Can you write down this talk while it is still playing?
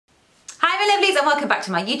and welcome back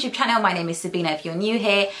to my YouTube channel. My name is Sabina. If you're new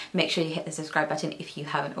here, make sure you hit the subscribe button if you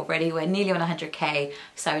haven't already. We're nearly on 100k,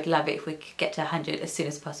 so I would love it if we could get to 100 as soon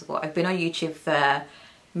as possible. I've been on YouTube for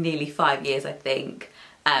nearly 5 years, I think.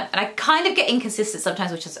 And I kind of get inconsistent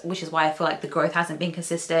sometimes, which is why I feel like the growth hasn't been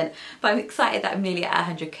consistent. But I'm excited that I'm nearly at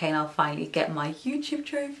 100k and I'll finally get my YouTube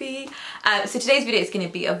trophy. So today's video is going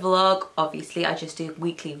to be a vlog. Obviously, I just do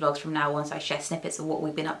weekly vlogs from now on, so I share snippets of what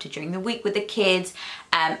we've been up to during the week with the kids,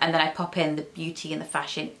 and then I pop in the beauty and the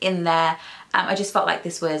fashion in there. I just felt like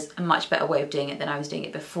this was a much better way of doing it than I was doing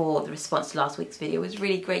it before. The response to last week's video was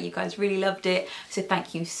really great. You guys really loved it, so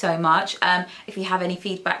thank you so much. If you have any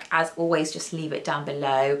feedback, as always, just leave it down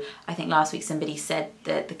below. I think last week somebody said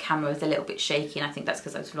that the camera was a little bit shaky, and I think that's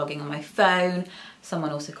because I was vlogging on my phone.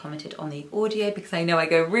 Someone also commented on the audio, because I know I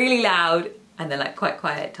go really loud and then like quite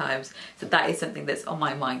quiet at times. So that is something that's on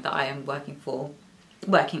my mind that I am working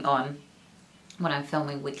on when I'm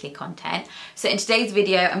filming weekly content. So in today's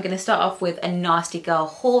video, I'm going to start off with a NastyGal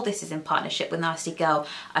haul. This is in partnership with NastyGal.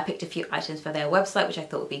 I picked a few items for their website, which I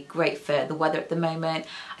thought would be great for the weather at the moment.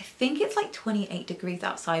 I think it's like 28 degrees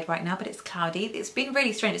outside right now, but it's cloudy. It's been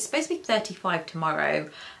really strange. It's supposed to be 35 tomorrow.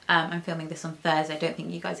 I'm filming this on Thursday. I don't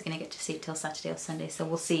think you guys are going to get to see it till Saturday or Sunday, so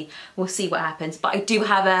we'll see what happens. But I do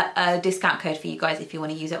have a discount code for you guys if you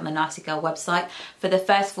want to use it on the NastyGal website. For the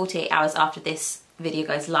first 48 hours after this video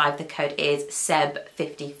goes live, the code is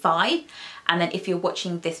SEB55, and then if you're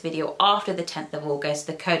watching this video after the 10th of August,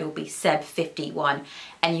 the code will be SEB51,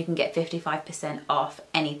 and you can get 55% off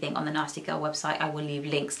anything on the NastyGal website. I will leave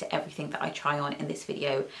links to everything that I try on in this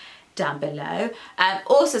video down below.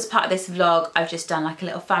 Also, as part of this vlog, I've just done like a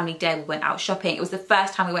little family day. We went out shopping. It was the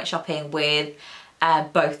first time we went shopping with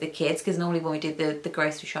both the kids, because normally when we do the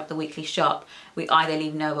grocery shop, the weekly shop, we either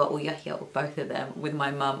leave Noah or Yahya or both of them with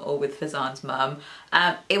my mum or with Fazan's mum.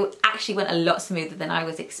 It actually went a lot smoother than I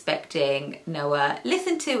was expecting. Noah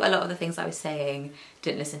listened to a lot of the things I was saying,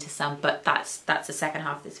 didn't listen to some, but that's the second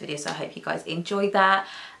half of this video, so I hope you guys enjoyed that.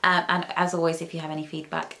 And as always, if you have any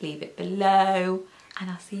feedback, leave it below, and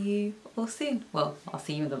I'll see you all soon. Well, I'll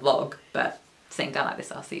see you in the vlog, but sitting down like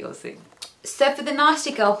this, I'll see you all soon. So for the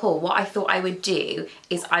NastyGal haul, what I thought I would do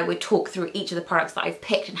is I would talk through each of the products that I've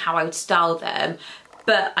picked and how I would style them.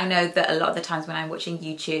 But I know that a lot of the times when I'm watching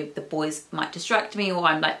YouTube, the boys might distract me, or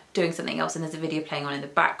I'm like doing something else and there's a video playing on in the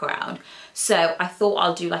background. So I thought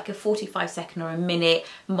I'll do like a 45-second or a minute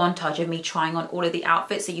montage of me trying on all of the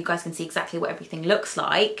outfits, so you guys can see exactly what everything looks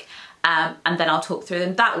like. And then I'll talk through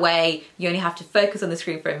them. That way you only have to focus on the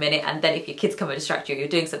screen for a minute, and then if your kids come and distract you or you're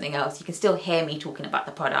doing something else, you can still hear me talking about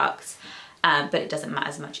the products. But it doesn't matter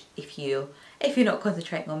as much if you're not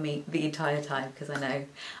concentrating on me the entire time, because I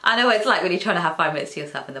know what it's like when you're trying to have 5 minutes to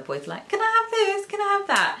yourself and the boys are like, can I have this, can I have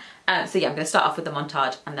that? So yeah, I'm going to start off with the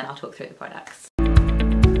montage and then I'll talk through the products.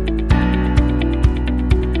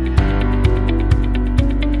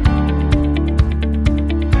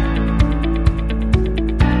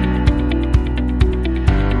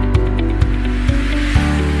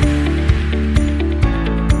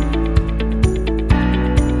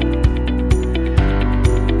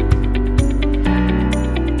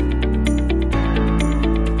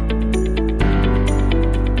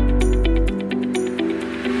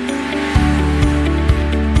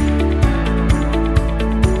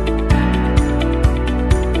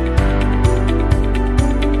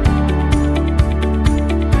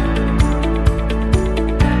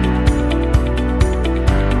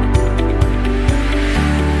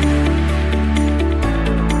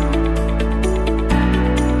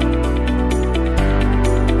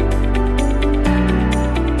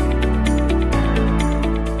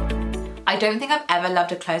 I don't think I've ever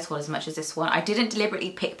loved a clothes haul as much as this one. I didn't deliberately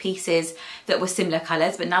pick pieces that were similar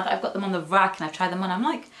colours, but now that I've got them on the rack and I've tried them on, I'm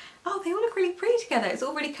like, oh, they all look really pretty together. It's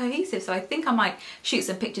all really cohesive. So I think I might shoot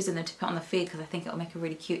some pictures in them to put on the feed, because I think it'll make a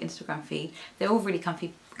really cute Instagram feed. They're all really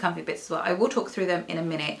comfy bits as well. I will talk through them in a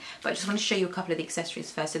minute, but I just want to show you a couple of the accessories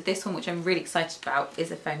first. So this one, which I'm really excited about, is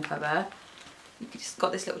a phone cover. You just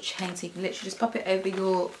got this little chain, so you can literally just pop it over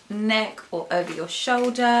your neck or over your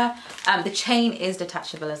shoulder. The chain is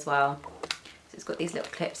detachable as well. So it's got these little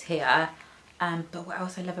clips here. But what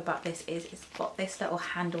else I love about this is it's got this little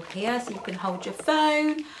handle here, so you can hold your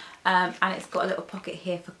phone. And it's got a little pocket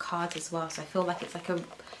here for cards as well. So I feel like it's like a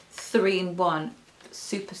 3-in-1,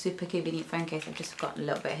 super convenient phone case. I've just forgotten a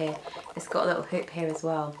little bit here. It's got a little hoop here as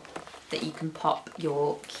well that you can pop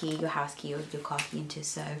your key, your house key, or your car key into.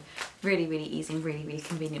 So really easy and really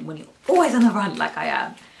convenient when you're always on the run like I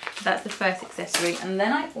am. So that's the first accessory. And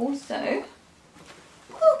then I also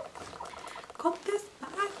got this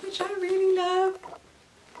bag, which I really love.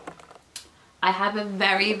 I have a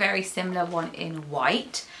very, very similar one in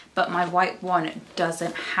white, but my white one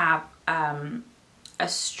doesn't have a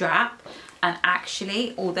strap. And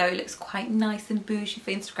actually, although it looks quite nice and bougie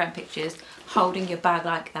for Instagram pictures, holding your bag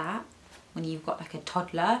like that when you've got like a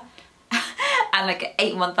toddler and like an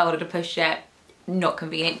 8-month-old to push it, not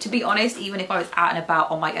convenient. To be honest, even if I was out and about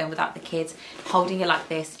on my own without the kids, holding it like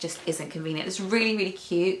this just isn't convenient. It's really, really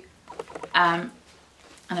cute. And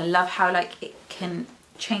I love how like it can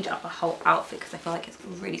change up a whole outfit because I feel like it's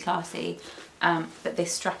really classy. But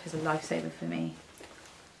this strap is a lifesaver for me.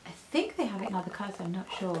 I think they have it in other colours, I'm not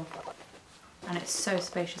sure. And it's so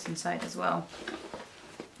spacious inside as well.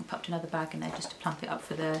 I popped another bag in there just to plump it up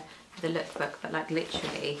for the lookbook, but like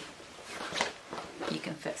literally you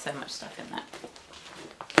can fit so much stuff in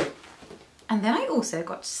there. And then I also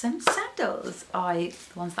got some sandals. The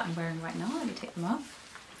ones that I'm wearing right now, let me take them off.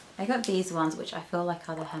 I got these ones, which I feel like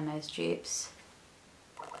are the Hermes dupes.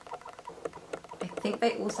 I think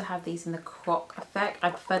they also have these in the croc effect.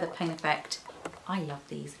 I prefer the plain effect. I love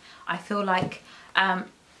these. I feel like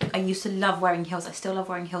I used to love wearing heels. I still love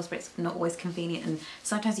wearing heels, but it's not always convenient. And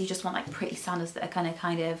sometimes you just want like pretty sandals that are kind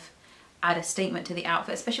of add a statement to the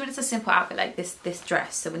outfit, especially when it's a simple outfit like this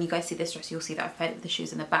dress. So when you guys see this dress, you'll see that I've paired it with the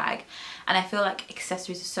shoes and the bag. And I feel like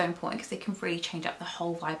accessories are so important because they can really change up the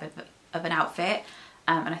whole vibe of an outfit.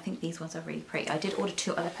 And I think these ones are really pretty. I did order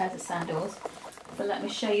 2 other pairs of sandals, so let me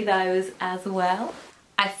show you those as well.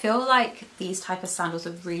 I feel like these type of sandals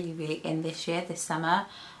are really, really in this year, this summer.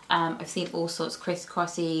 I've seen all sorts of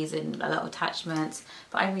crisscrossies and a little attachments,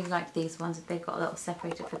 but I really like these ones. They've got a little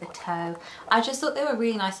separator for the toe. I just thought they were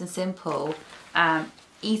really nice and simple,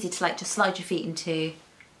 easy to like just slide your feet into,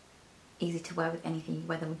 easy to wear with anything. You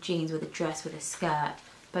wear them with jeans, with a dress, with a skirt,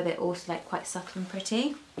 but they're also like quite subtle and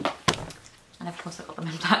pretty. And of course I got them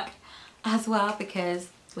in black as well, because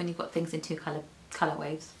when you've got things in 2 colour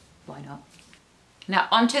waves, why not? Now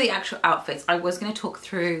onto the actual outfits. I was going to talk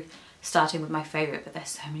through starting with my favourite, but there's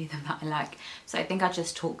so many of them that I like. So I think I'll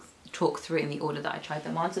just talk through in the order that I tried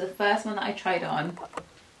them on. So the first one that I tried on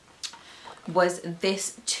was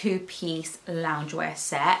this 2-piece loungewear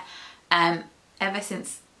set. Ever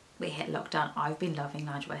since we hit lockdown, I've been loving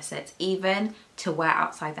loungewear sets, even to wear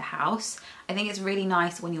outside the house. I think it's really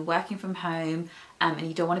nice when you're working from home and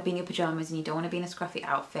you don't want to be in your pajamas and you don't want to be in a scruffy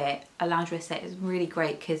outfit. A loungewear set is really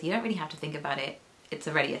great because you don't really have to think about it. It's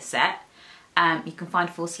already a set. You can find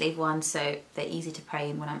full sleeve ones, so they're easy to pray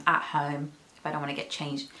in when I'm at home if I don't want to get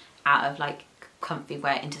changed out of like comfy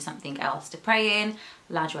wear into something else to pray in.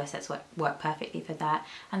 Loungewear sets work perfectly for that.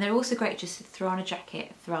 And they're also great just to throw on a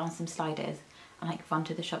jacket, throw on some sliders and like run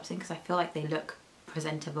to the shops in, because I feel like they look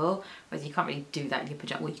presentable, whereas you can't really do that in your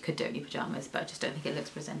pajamas. Well, you could do it in your pajamas, but I just don't think it looks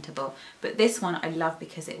presentable. But this one I love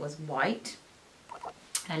because it was white.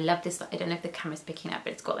 And I love this, I don't know if the camera's picking up,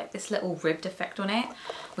 but it's got like this little ribbed effect on it,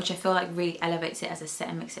 which I feel like really elevates it as a set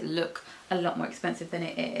and makes it look a lot more expensive than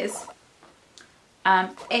it is.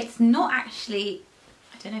 It's not actually,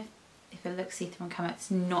 I don't know if it looks see-through on camera,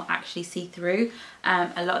 it's not actually see-through.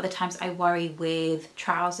 A lot of the times I worry with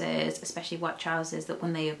trousers, especially white trousers, that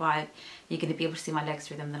when they arrive you're going to be able to see my legs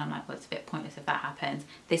through them. Then I'm like, well, it's a bit pointless if that happens.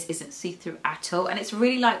 This isn't see-through at all, and it's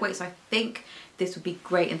really lightweight, so I think this would be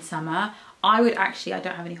great in summer. I would actually, I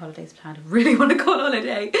don't have any holidays planned, I really want to go on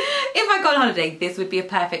holiday. If I go on holiday, this would be a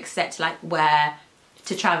perfect set to like wear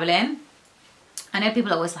to travel in. I know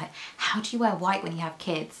people are always like, how do you wear white when you have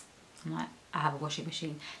kids? I'm like, I have a washing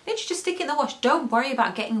machine. Then you just stick it in the wash. Don't worry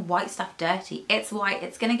about getting white stuff dirty. It's white,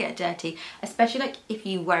 it's gonna get dirty. Especially like if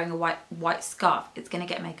you're wearing a white scarf, it's gonna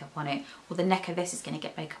get makeup on it. Or the neck of this is gonna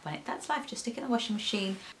get makeup on it. That's life, just stick it in the washing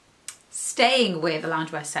machine. Staying with the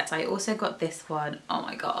loungewear sets, I also got this one. Oh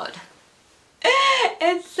my God.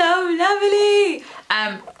 It's so lovely.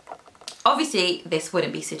 Obviously this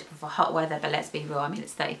wouldn't be suitable for hot weather, but let's be real, I mean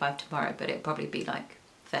it's 35 tomorrow, but it'll probably be like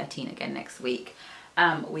 13 again next week.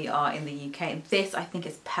 We are in the UK. This I think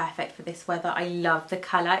is perfect for this weather. I love the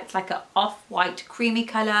colour. It's like an off-white creamy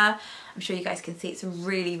colour. I'm sure you guys can see it's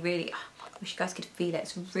really, really, I wish you guys could feel it.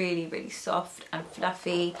 It's really, really soft and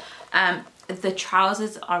fluffy. The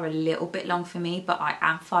trousers are a little bit long for me, but I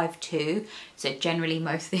am 5'2", so generally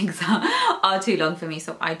most things are too long for me,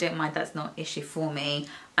 so I don't mind, that's not an issue for me.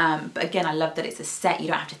 But again, I love that it's a set. You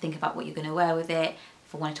don't have to think about what you're going to wear with it.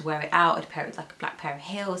 If I wanted to wear it out, I'd pair it with like a black pair of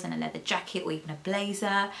heels and a leather jacket or even a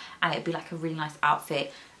blazer, and it'd be like a really nice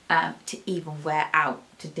outfit to even wear out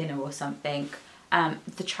to dinner or something.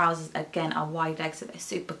 The trousers again are wide legs, so they're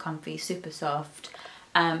super comfy, super soft.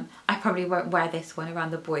 I probably won't wear this one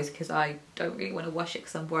around the boys because I don't really want to wash it,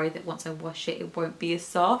 because I'm worried that once I wash it, it won't be as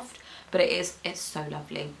soft, but it's so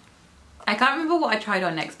lovely. I can't remember what I tried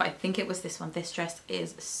on next, but I think it was this one. This dress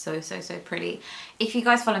is so pretty. If you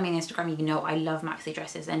guys follow me on Instagram, you know I love maxi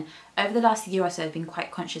dresses, and over the last year or so I've been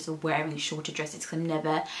quite conscious of wearing shorter dresses because I'm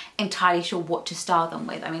never entirely sure what to style them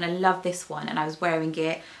with. I mean, I love this one, and I was wearing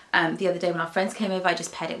it the other day when our friends came over. I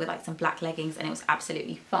just paired it with like some black leggings and it was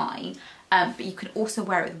absolutely fine. But you can also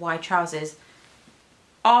wear it with wide trousers.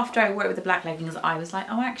 After I wore it with the black leggings, I was like,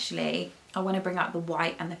 oh, actually I want to bring out the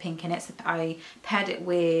white and the pink in it, so I paired it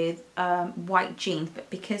with white jeans, but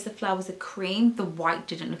because the flowers are cream, the white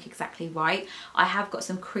didn't look exactly right. I have got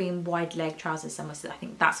some cream wide leg trousers somewhere, so I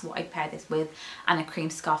think that's what I'd pair this with, and a cream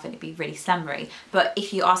scarf, and it'd be really summery. But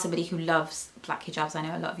if you are somebody who loves black hijabs, I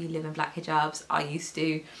know a lot of you live in black hijabs. I used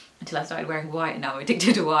to, until I started wearing white, and now I'm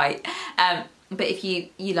addicted to white. But if you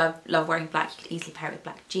love wearing black, you could easily pair it with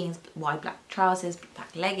black jeans, wide black trousers,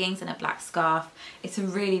 black leggings and a black scarf. It's a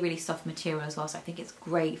really soft material as well, so I think it's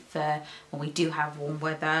great for when we do have warm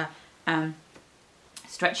weather.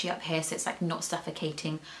 Stretchy up here, so it's like not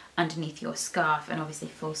suffocating underneath your scarf, and obviously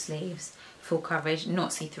full sleeves, full coverage,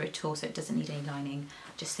 not see-through at all, so it doesn't need any lining.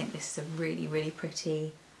 I just think this is a really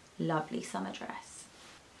pretty, lovely summer dress.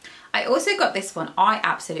 I also got this one. I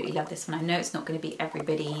absolutely love this one. I know it's not going to be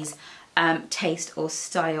everybody's taste or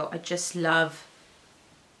style. I just love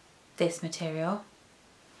this material.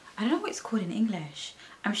 I don't know what it's called in English.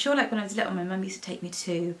 I'm sure like when I was little, my mum used to take me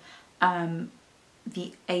to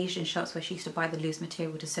the Asian shops where she used to buy the loose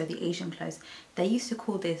material to sew the Asian clothes. They used to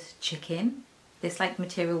call this chicken, this like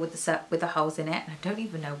material with the holes in it. And I don't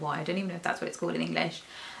even know why. I don't even know if that's what it's called in English.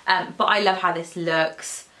 But I love how this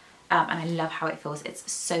looks. And I love how it feels. It's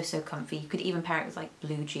so comfy. You could even pair it with like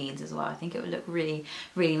blue jeans as well. I think it would look really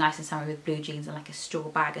nice in summer with blue jeans and like a straw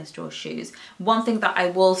bag and straw shoes. One thing that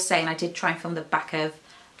I will say, and I did try and film the back of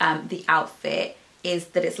the outfit, is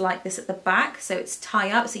that it's like this at the back, so it's tie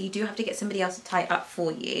up, so you do have to get somebody else to tie it up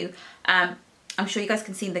for you. I'm sure you guys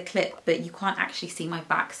can see in the clip, but you can't actually see my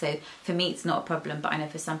back, so for me it's not a problem, but I know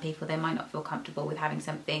for some people they might not feel comfortable with having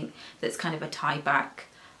something that's kind of a tie back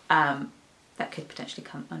that could potentially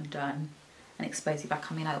come undone and expose your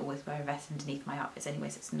back. I mean, I always wear a vest underneath my outfits anyway,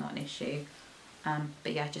 so it's not an issue.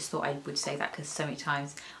 But yeah, I just thought I would say that because so many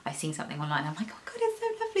times I've seen something online and I'm like, oh god, it's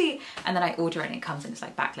so lovely, and then I order it and it comes and it's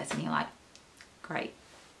like backless and you're like, great.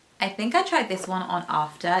 I think I tried this one on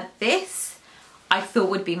after. This I thought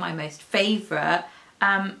would be my most favourite,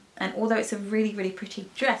 and although it's a really pretty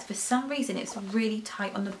dress, for some reason it's really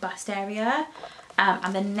tight on the bust area.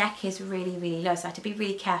 And the neck is really low, so I had to be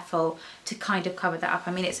really careful to kind of cover that up.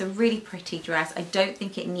 I mean, it's a really pretty dress. I don't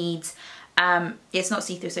think it needs, it's not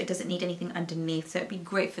see-through, so it doesn't need anything underneath, so it'd be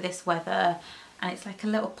great for this weather. And it's like a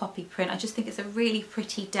little poppy print. I just think it's a really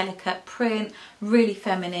pretty, delicate print, really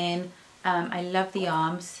feminine. I love the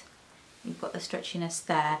arms. You've got the stretchiness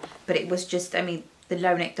there, but it was just, I mean, the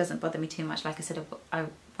low neck doesn't bother me too much. Like I said, I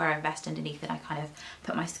wear a vest underneath and I kind of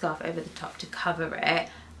put my scarf over the top to cover it.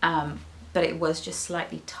 But it was just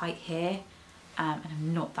slightly tight here, and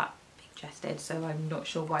I'm not that big chested, so I'm not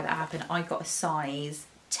sure why that happened. I got a size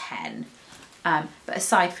 10, but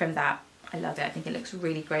aside from that, I love it. I think it looks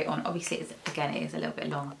really great on. Obviously, it is a little bit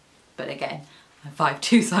long, but again, I'm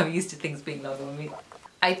 5'2", so I'm used to things being long on me.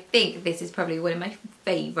 I think this is probably one of my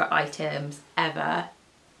favourite items ever.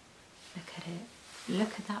 Look at it.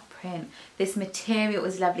 Look at that print. This material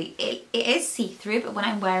is lovely. It is see-through, but when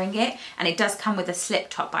I'm wearing it, and it does come with a slip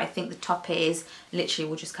top, but I think the top is literally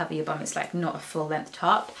will just cover your bum. It's like not a full length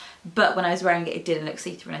top, but when I was wearing it, it didn't look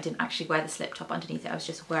see-through, and I didn't actually wear the slip top underneath it. I was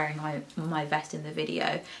just wearing my vest in the video,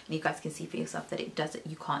 and you guys can see for yourself that it does,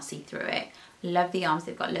 you can't see through it. Love the arms.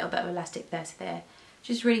 They've got a little bit of elastic there, so they're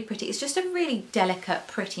just really pretty. It's just a really delicate,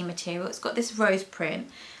 pretty material. It's got this rose print,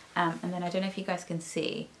 and then I don't know if you guys can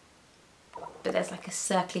see, but there's like a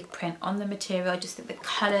circly print on the material. I just think the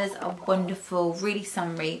colours are wonderful, really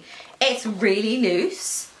summery. It's really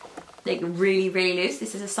loose, like really loose.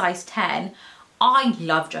 This is a size 10. I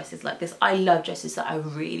love dresses like this. I love dresses that are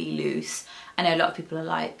really loose. I know a lot of people are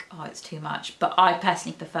like, oh, it's too much, but I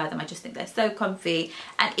personally prefer them. I just think they're so comfy,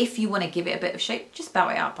 and if you want to give it a bit of shape, just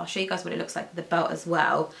belt it up. I'll show you guys what it looks like with the belt as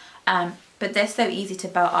well. But they're so easy to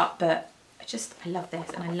belt up, but I love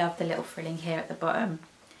this, and I love the little frilling here at the bottom.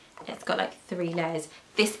 It's got like 3 layers.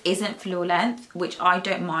 This isn't floor length, which I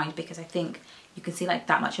don't mind because I think you can see like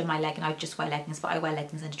that much of my leg, and I just wear leggings, but I wear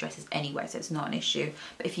leggings under dresses anyway, so it's not an issue.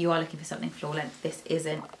 But if you are looking for something floor length, this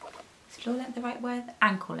isn't. Is floor length the right word?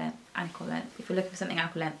 Ankle length. Ankle length. If you're looking for something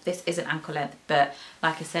ankle length, this isn't ankle length, but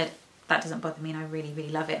like I said, that doesn't bother me, and I really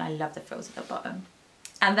love it, and I love the frills at the bottom.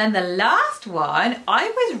 And then the last one, I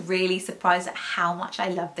was really surprised at how much I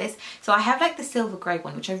love this. So I have like the silver grey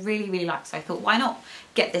one, which I really like. So I thought, why not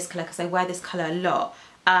get this colour? Because I wear this colour a lot.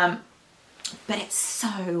 but it's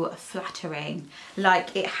so flattering.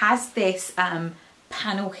 Like, it has this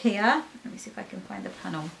panel here. Let me see if I can find the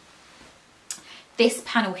panel. This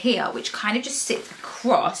panel here, which kind of just sits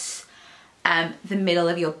across the middle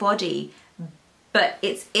of your body, but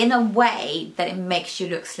it's in a way that it makes you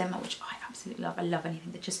look slimmer, which I absolutely love. I love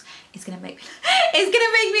anything that just is gonna make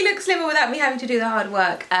me look slimmer without me having to do the hard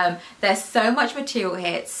work. There's so much material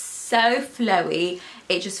here. It's so flowy.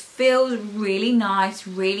 It just feels really nice,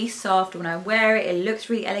 really soft. When I wear it, it looks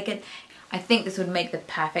really elegant. I think this would make the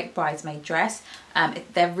perfect bridesmaid dress.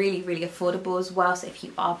 They're really, really affordable as well. So if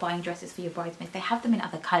you are buying dresses for your bridesmaids, they have them in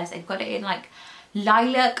other colors. They've got it in like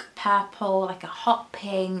lilac, purple, like a hot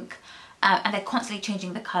pink, and they're constantly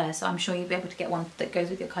changing the color. So I'm sure you'll be able to get one that goes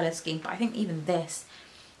with your color scheme. But I think even this,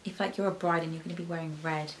 if like you're a bride and you're going to be wearing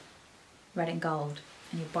red and gold,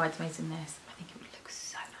 and your bridesmaids in this, I think it would look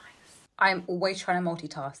so nice. I'm always trying to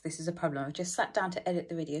multitask. This is a problem. I just sat down to edit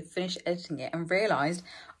the video, finished editing it, and realised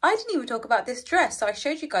I didn't even talk about this dress. So I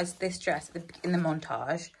showed you guys this dress in the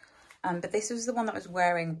montage. But this was the one that I was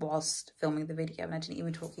wearing whilst filming the video, and I didn't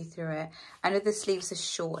even talk you through it. I know the sleeves are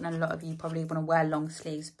short, and a lot of you probably want to wear long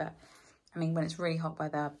sleeves, but I mean, when it's really hot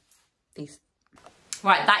weather, these...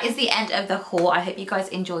 Right, that is the end of the haul. I hope you guys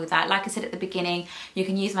enjoyed that. Like I said at the beginning, you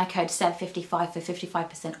can use my code SEB55 for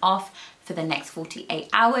 55% off for the next 48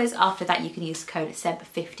 hours. After that, you can use code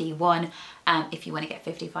SEB51 if you want to get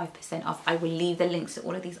 55% off. I will leave the links to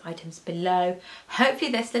all of these items below.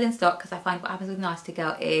 Hopefully they're still in stock, because I find what happens with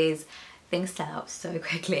NastyGal is things sell out so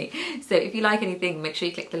quickly. So if you like anything, make sure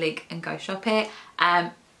you click the link and go shop it.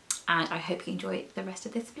 And I hope you enjoy the rest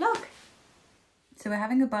of this vlog. So we're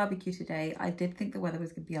having a barbecue today. I did think the weather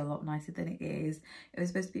was going to be a lot nicer than it is. It was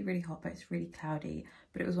supposed to be really hot, but it's really cloudy.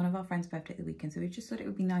 But it was one of our friends' birthday at the weekend, so we just thought it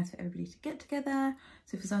would be nice for everybody to get together.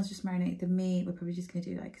 So Fazan's just marinated the meat. We're probably just going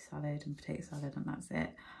to do like salad and potato salad, and that's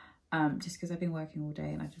it. Just because I've been working all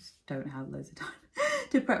day and I just don't have loads of time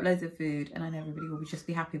to prep loads of food. And I know everybody will just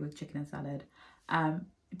be happy with chicken and salad.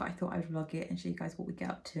 But I thought I would vlog it and show you guys what we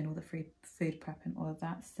get up to and all the free food prep and all of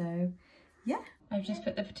that. So yeah, I've just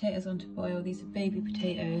put the potatoes on to boil. These are baby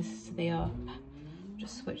potatoes, so they are,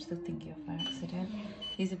 just switch the thingy off by accident.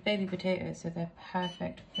 These are baby potatoes, so they're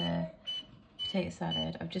perfect for potato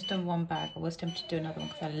salad. I've just done one bag. I was tempted to do another one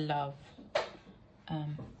because I love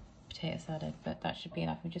potato salad, but that should be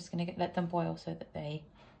enough. I'm just gonna let them boil so that they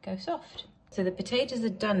go soft. So the potatoes are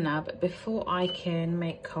done now, but before I can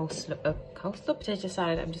make coleslaw potato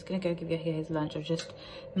salad, I'm just gonna go give Yahya his lunch. I've just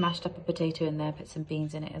mashed up a potato in there, put some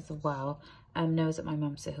beans in it as well. Noah's at my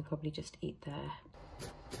mum's, so he'll probably just eat there.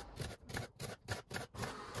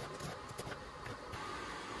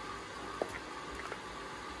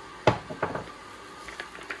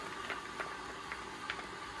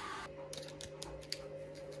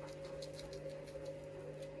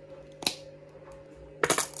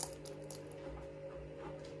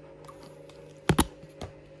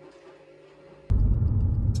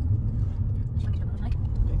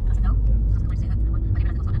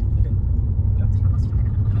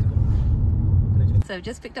 So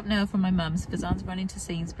just picked up Noah from my mum's. Fazan's running to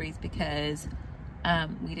Sainsbury's because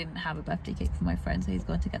we didn't have a birthday cake for my friend, so he's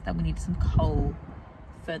going to get that. We need some coal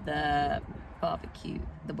for the barbecue.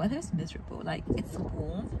 The weather is miserable. Like, it's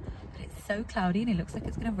warm, but it's so cloudy and it looks like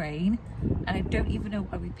it's gonna rain. And I don't even know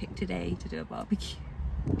why we picked today to do a barbecue.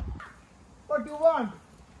 What do you want?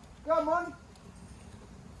 Come on.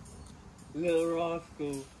 Little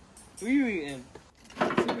rascal. What are you eating?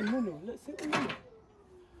 Let's sit in the middle. Let's sit in the middle.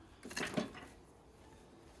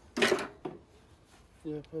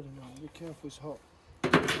 Yeah, put it on. Be careful, it's hot.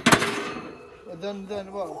 But then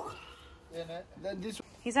what? Then this.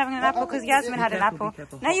 He's having an apple because Yasmin had an apple.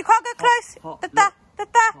 Careful. No, you can't get close. Hot. Da-da,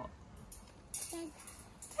 da-da.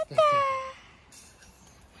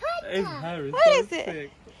 It's Harry. What is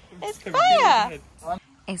it? It's fire.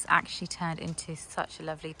 It's actually turned into such a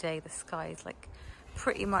lovely day. The sky is like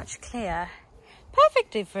pretty much clear.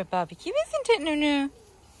 Perfect day for a barbecue, isn't it, Nunu?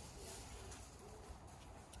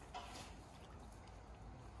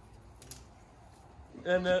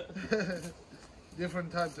 And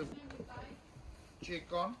Different types of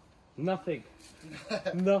chicken. nothing.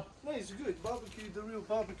 No. No, it's good. Barbecue, the real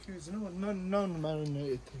barbecue is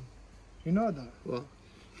non-marinated thing. You know that? What?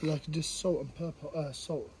 Like just salt and pepper,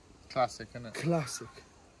 salt. Classic, isn't it? Classic.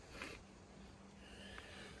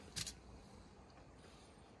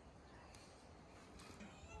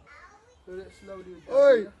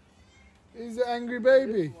 Oi! He's an angry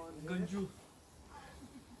baby. Gunju.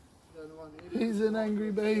 He's an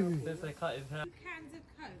angry baby. Since I cut his hair. Cans of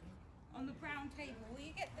Coke on the brown table. Will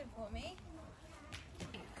you get them for me?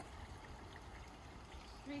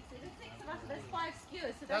 3, so there's 6 of us, so there's 5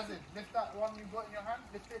 skewers. So Does it? Lift that one you got in your hand.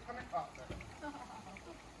 Lift it, connect up there.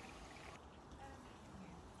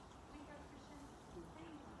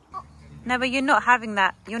 No, but you're not having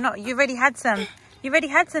that. You're not. You already had some. You already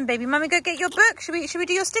had some, baby. Mummy, go get your book. Should we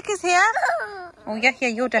do your stickers here? Oh yeah, yeah.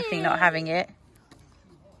 You're definitely not having it.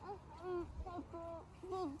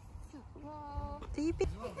 Do you?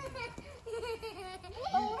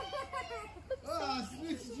 Ah,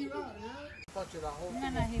 snitched you out, yeah? Touch it, that whole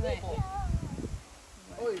thing. No, he won't.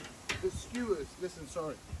 Oi, the skewers. Listen,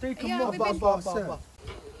 sorry. Take them Yeah, off. we've been-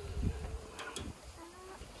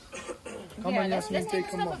 Come on, Yasmin, take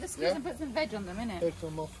them off. The skewers and put some veg on them, innit? Take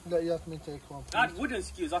them off. Let Yasmin take one. I had wooden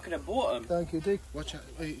skews. I could have bought them. Thank you, Dick. Watch out.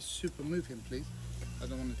 Hey, super, move him, please. I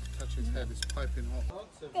don't want to touch his head. It's piping hot.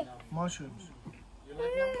 Mushrooms.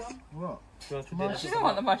 What? She don't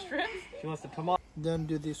want the mushrooms. She wants the tomato. Then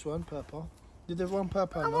do this one, pepper. Do the one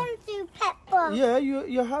pepper I now. want to do pepper. Yeah,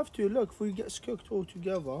 you have to. Look, we get cooked all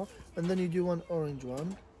together. And then you do one orange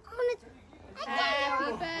one. I want to...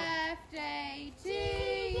 Happy birthday to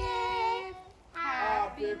you.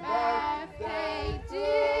 Happy birthday to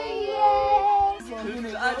you. This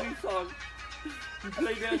is Annie's song. You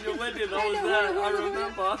played it at your wedding. I was there. I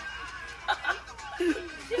remember.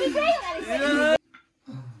 Should we play that? Yeah.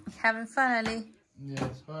 Having fun, Ali.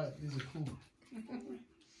 Yes, right. These are cool.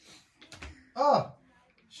 Ah!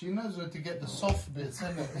 She knows where to get the soft bits,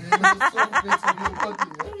 isn't it? You know, the soft bits of your body,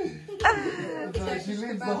 yeah? So she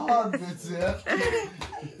leaves the hard bits, yeah?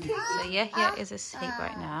 So Yahya is asleep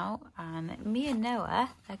right now, and me and Noah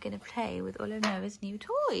are going to play with all of Noah's new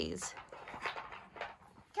toys.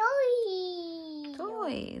 Toy.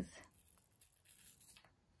 Toys.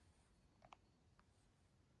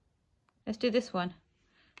 Let's do this one.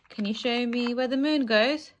 Can you show me where the moon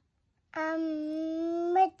goes?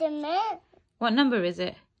 With the man. What number is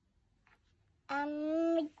it?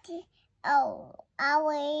 Oh, I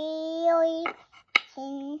will.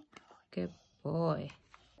 Good boy.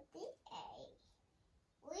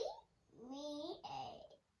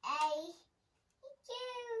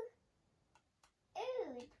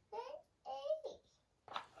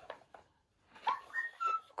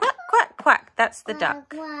 Quack, quack, quack. That's the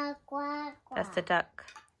duck. Quack, quack, quack. That's the duck.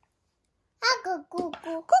 Go, go, go. Coo,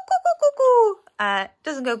 coo, coo, coo, coo.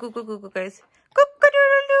 Doesn't go coo, coo, coo, coo, goes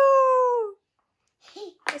cock-a-doodle-doo.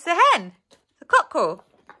 It's a hen. It's a cockerel.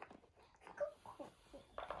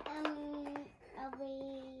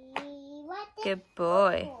 Good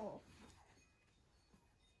boy.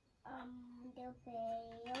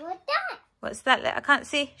 What's that? I can't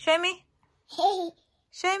see. Show me.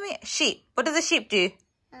 Show me. Sheep. What does a sheep do?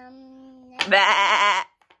 Bah.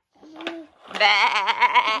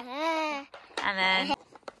 Bah. And then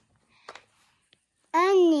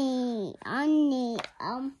I know. I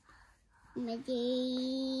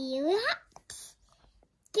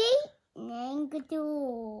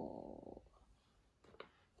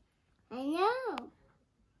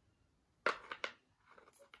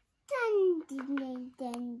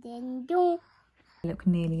look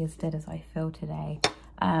nearly as dead as I feel today.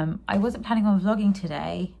 I wasn't planning on vlogging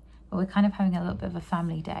today, but we're kind of having a little bit of a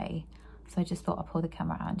family day. So I just thought I'd pull the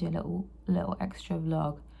camera out and do a little extra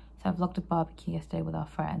vlog. So I vlogged a barbecue yesterday with our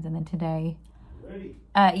friends, and then today,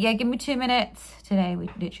 yeah, give me 2 minutes. Today we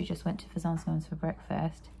literally just went to Fazan's for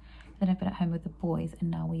breakfast. Then I've been at home with the boys,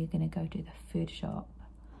 and now we're gonna go do the food shop.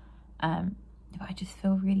 But I just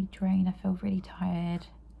feel really drained. I feel really tired.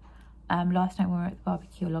 Last night when we were at the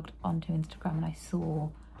barbecue, I logged onto Instagram and I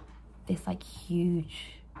saw this like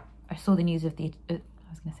huge, I saw the news of the, I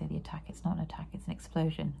was gonna say the attack, it's not an attack, it's an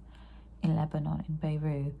explosion in Lebanon, in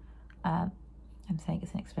Beirut. I'm saying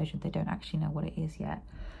it's an explosion, they don't actually know what it is yet.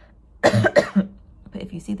 But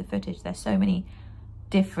if you see the footage, there's so many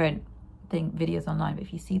different videos online, but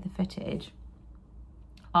if you see the footage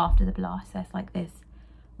after the blast, there's like this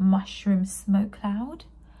mushroom smoke cloud,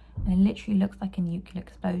 and it literally looks like a nuclear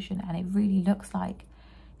explosion, and it really looks like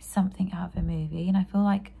something out of a movie. And I feel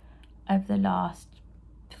like over the last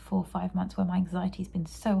 4 or 5 months, where my anxiety's been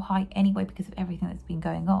so high anyway because of everything that's been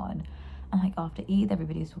going on, and like after Eid,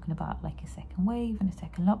 everybody's talking about like a second wave and a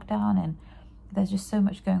second lockdown, and there's just so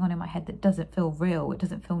much going on in my head that doesn't feel real, it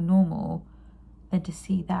doesn't feel normal. Then to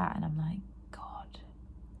see that, and I'm like, God,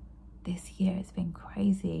 this year it's been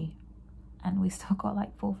crazy, and we still got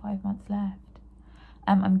like 4 or 5 months left.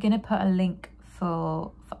 I'm gonna put a link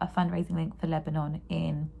for a fundraising link for Lebanon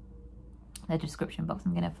in the description box.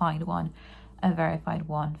 I'm gonna find one, a verified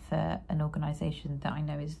one for an organisation that I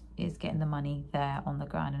know is getting the money there on the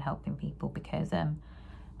ground and helping people, because I'm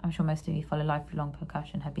sure most of you follow Lifelong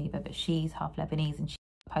Percussion, Habiba, but she's half Lebanese and she's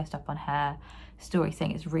post up on her story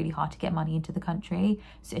saying it's really hard to get money into the country.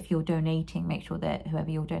 So if you're donating, make sure that whoever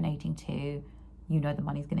you're donating to, you know the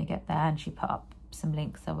money's going to get there. And she put up some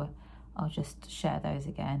links, so I'll just share those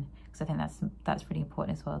again, because I think that's really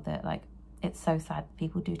important as well, that like it's so sad that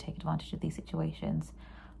people do take advantage of these situations,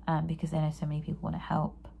 because they know so many people want to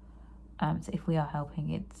help. So if we are helping,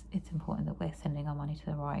 it's important that we're sending our money to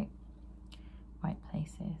the right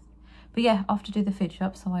places. But yeah, off to do the food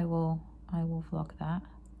shop, so I will vlog that.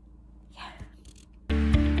 Yeah.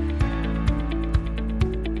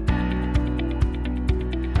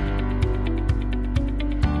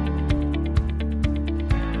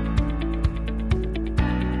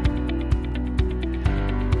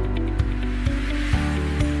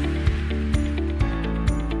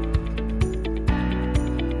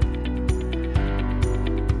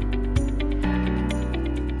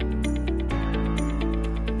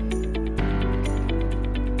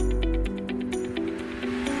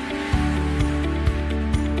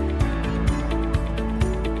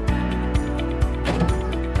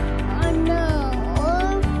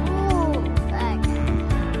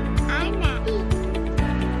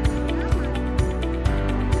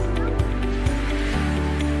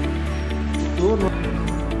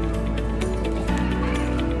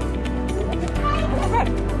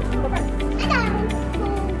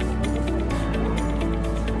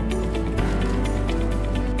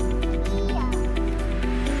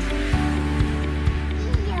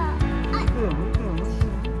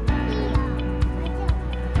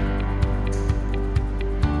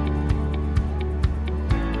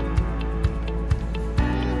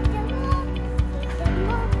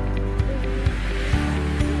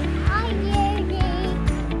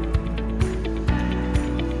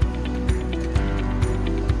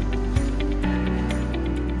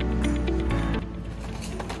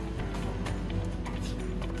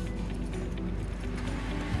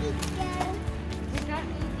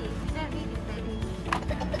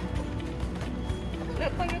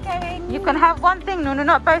 You can have one thing, no,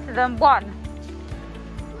 not both of them. One.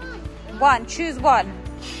 Choose one.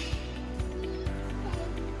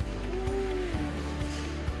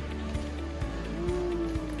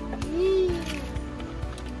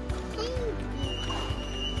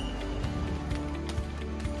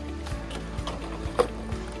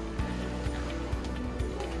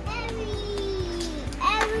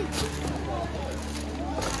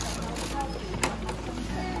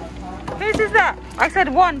 Whose is that? I said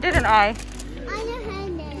one, didn't I?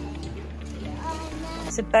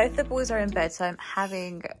 So both the boys are in bed, so I'm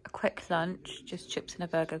having a quick lunch, just chips and a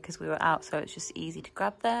burger because we were out, so it's just easy to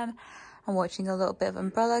grab them. I'm watching a little bit of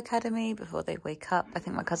Umbrella Academy before they wake up. I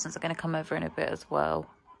think my cousins are going to come over in a bit as well.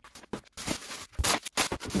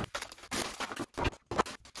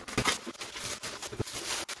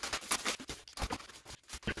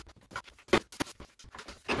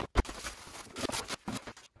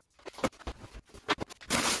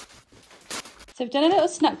 So I've done a little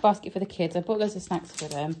snack basket for the kids. I bought loads of snacks for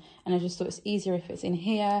them, and I just thought it's easier if it's in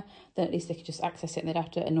here, then at least they could just access it and they'd have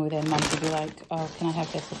to annoy their mums and be like, oh, can I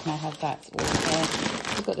have this or can I have that? It's all here.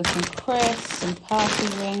 We've got them some crisps, some party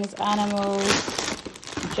rings, animals,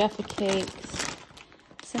 Jaffa cakes,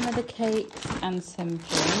 some other cakes, and some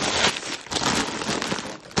drinks.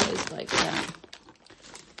 It's like that.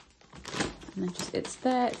 And then just, it's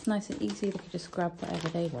there, it's nice and easy. They can just grab whatever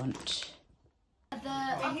they want.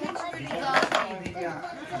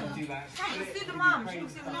 Let's do the mum, she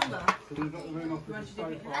looks at the number. And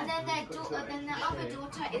then the other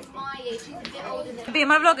daughter is my age, she's a bit older than me. Be in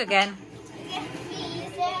my vlog again. Yes,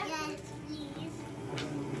 please. Yes, please.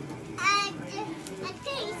 And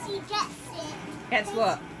Daisy gets it. Gets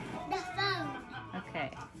what? The phone.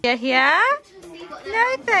 Okay. Yeah, yeah?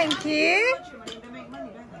 No, thank you.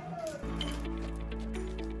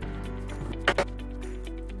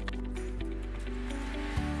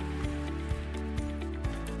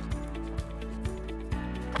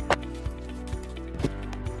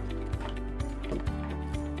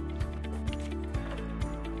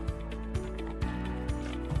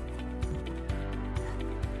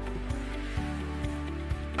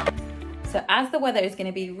 So as the weather is going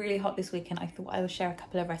to be really hot this weekend, I thought I would share a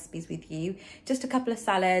couple of recipes with you. Just a couple of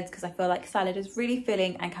salads, because I feel like salad is really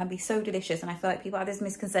filling and can be so delicious. And I feel like people have this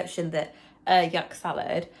misconception that yuck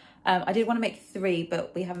salad. I did want to make 3,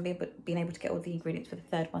 but we haven't been able to get all the ingredients for the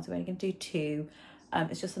 3rd one. So we're only going to do 2.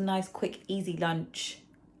 It's just a nice, quick, easy lunch,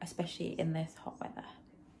 especially in this hot weather.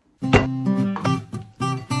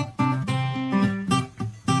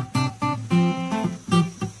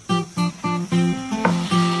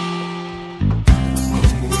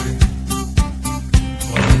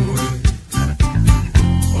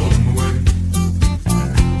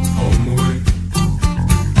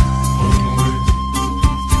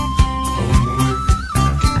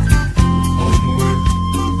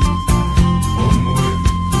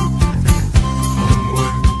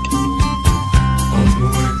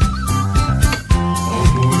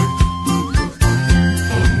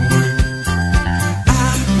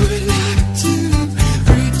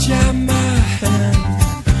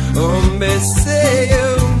 say you,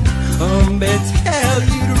 tell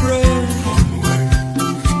you to run.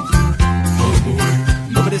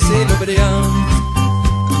 Nobody say, nobody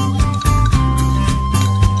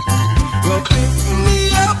well, pick me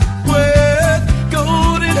up with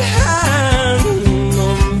golden hand.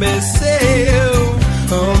 Say you,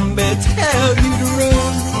 tell you to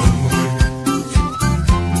run.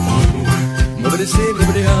 Nobody say,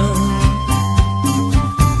 nobody